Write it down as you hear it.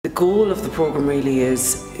goal of the programme really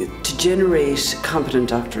is to generate competent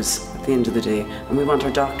doctors at the end of the day, and we want our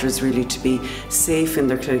doctors really to be safe in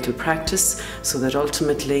their clinical practice so that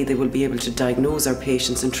ultimately they will be able to diagnose our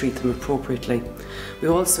patients and treat them appropriately. We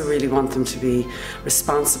also really want them to be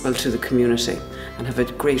responsible to the community and have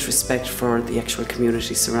a great respect for the actual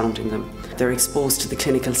community surrounding them. They're exposed to the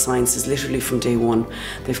clinical sciences literally from day one.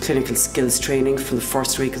 They have clinical skills training from the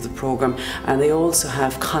first week of the programme, and they also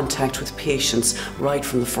have contact with patients right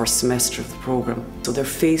from the first semester of the programme. So they're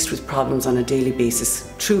faced with problems on a daily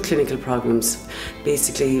basis, true clinical problems.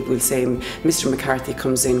 Basically, we'll say Mr. McCarthy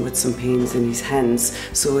comes in with some pains in his hands,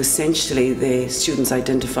 so essentially the students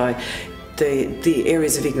identify the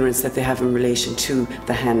areas of ignorance that they have in relation to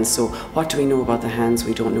the hands. So what do we know about the hands?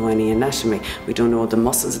 We don't know any anatomy. We don't know the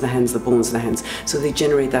muscles of the hands, the bones of the hands. So they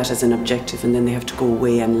generate that as an objective, and then they have to go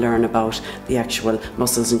away and learn about the actual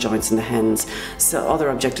muscles and joints in the hands. So other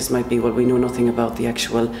objectives might be, well, we know nothing about the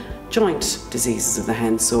actual joint diseases of the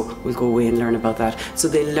hands, so we'll go away and learn about that. So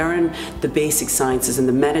they learn the basic sciences and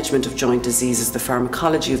the management of joint diseases, the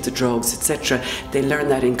pharmacology of the drugs, etc. They learn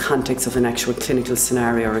that in context of an actual clinical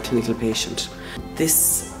scenario or a clinical patient.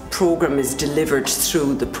 This programme is delivered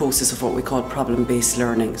through the process of what we call problem-based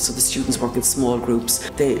learning. So the students work in small groups.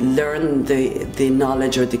 They learn the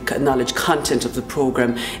knowledge or the knowledge content of the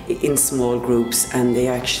programme in small groups, and they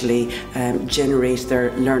actually generate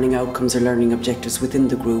their learning outcomes or learning objectives within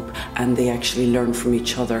the group, and they actually learn from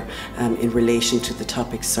each other in relation to the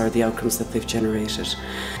topics or the outcomes that they've generated.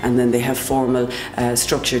 And then they have formal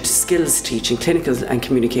structured skills teaching, clinical and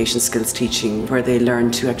communication skills teaching, where they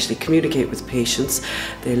learn to actually communicate with patients.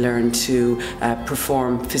 They learn to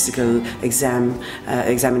perform physical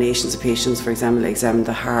examinations of patients, for example, examine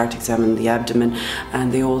the heart, examine the abdomen,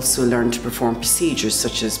 and they also learn to perform procedures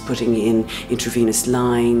such as putting in intravenous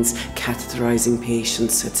lines, catheterizing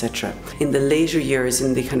patients, etc. In the later years,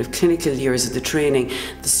 in the kind of clinical years of the training,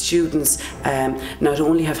 the students not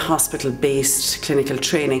only have hospital-based clinical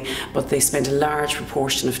training, but they spend a large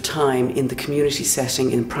proportion of time in the community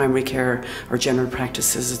setting, in primary care or general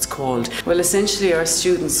practice as it's called. Well, essentially our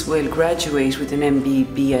students will graduate with an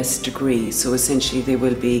MBBS degree, so essentially they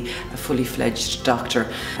will be a fully fledged doctor.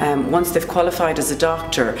 Once they've qualified as a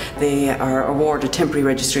doctor, they are awarded temporary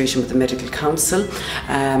registration with the Medical Council,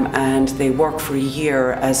 and they work for a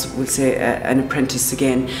year as, we'll say, an apprentice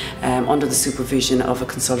again, under the supervision of a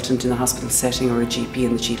consultant in the hospital setting or a GP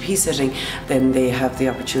in the GP setting. Then they have the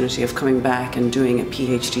opportunity of coming back and doing a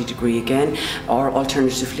PhD degree again, or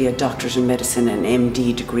alternatively a doctorate in medicine, an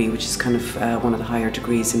MD degree, which is kind of one of the higher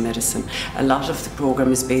degrees in medicine. A lot of the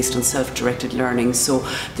programme is based on self-directed learning, so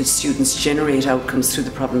the students generate outcomes through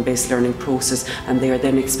the problem-based learning process, and they are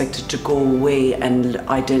then expected to go away and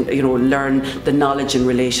learn the knowledge in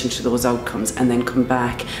relation to those outcomes, and then come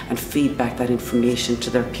back and feed back that information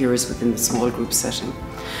to their peers within the small group setting.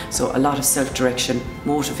 So a lot of self-direction,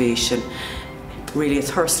 motivation, really a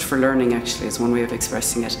thirst for learning actually is one way of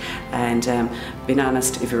expressing it. And being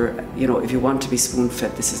honest, if you want to be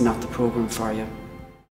spoon-fed, this is not the programme for you.